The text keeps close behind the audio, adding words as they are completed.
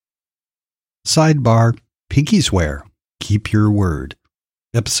Sidebar, Pinky Swear, Keep Your Word.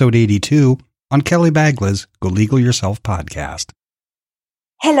 Episode 82 on Kelly Bagla's Go Legal Yourself podcast.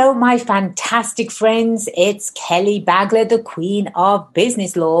 Hello, my fantastic friends. It's Kelly Bagla, the Queen of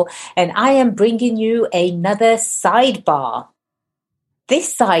Business Law, and I am bringing you another sidebar.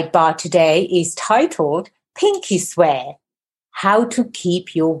 This sidebar today is titled Pinky Swear, How to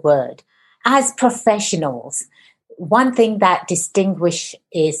Keep Your Word. As professionals, one thing that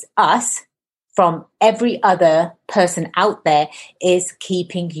distinguishes us from every other person out there is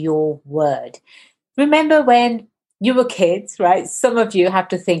keeping your word. Remember when you were kids, right? Some of you have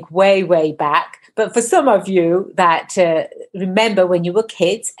to think way, way back. But for some of you that remember when you were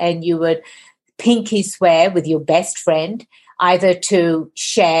kids and you would pinky swear with your best friend, either to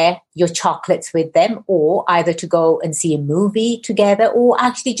share your chocolates with them or either to go and see a movie together or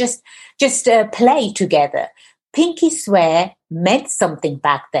actually just play together. Pinky swear meant something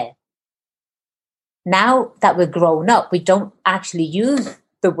back then. Now that we're grown up, we don't actually use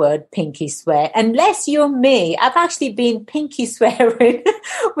the word pinky swear. Unless you're me, I've actually been pinky swearing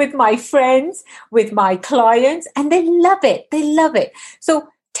with my friends, with my clients, and they love it. They love it. So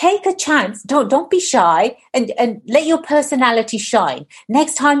take a chance. Don't be shy and let your personality shine.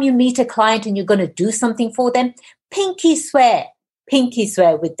 Next time you meet a client and you're going to do something for them, pinky swear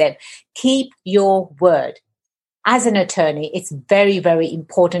with them. Keep your word. As an attorney, it's very, very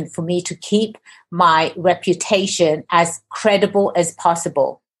important for me to keep my reputation as credible as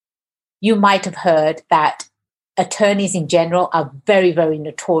possible. You might have heard that attorneys in general are very, very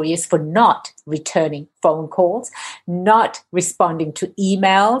notorious for not returning phone calls, not responding to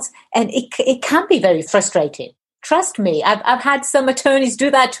emails, and it can be very frustrating. Trust me, I've had some attorneys do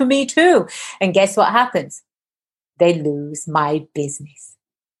that to me too. And guess what happens? They lose my business.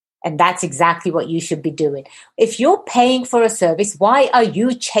 And that's exactly what you should be doing. If you're paying for a service, why are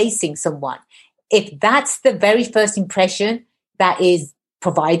you chasing someone? If that's the very first impression that is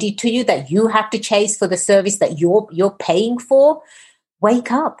provided to you, that you have to chase for the service that you're paying for,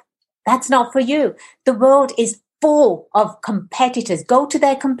 wake up. That's not for you. The world is full of competitors. Go to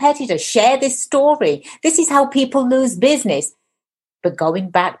their competitors. Share this story. This is how people lose business. But going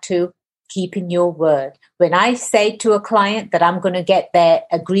back to keeping your word. When I say to a client that I'm going to get their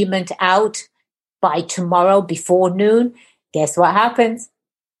agreement out by tomorrow before noon, guess what happens?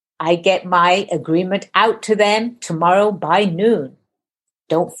 I get my agreement out to them tomorrow by noon.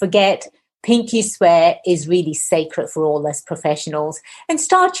 Don't forget, pinky swear is really sacred for all us professionals, and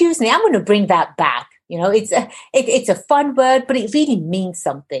start using it. I'm going to bring that back. You know, it's a fun word, but it really means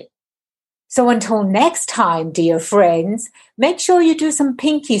something. So until next time, dear friends, make sure you do some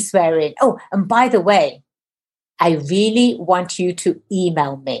pinky swearing. Oh, and by the way, I really want you to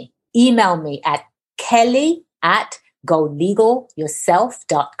email me. Email me at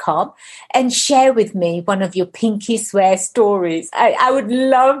kelly@golegalyourself.com and share with me one of your pinky swear stories. I would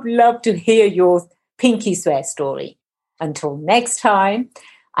love to hear your pinky swear story. Until next time,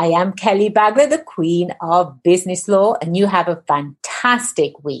 I am Kelly Bagla, the Queen of Business Law, and you have a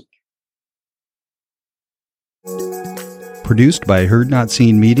fantastic week. Produced by Heard Not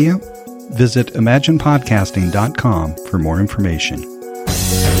Seen Media. Visit imaginepodcasting.com for more information.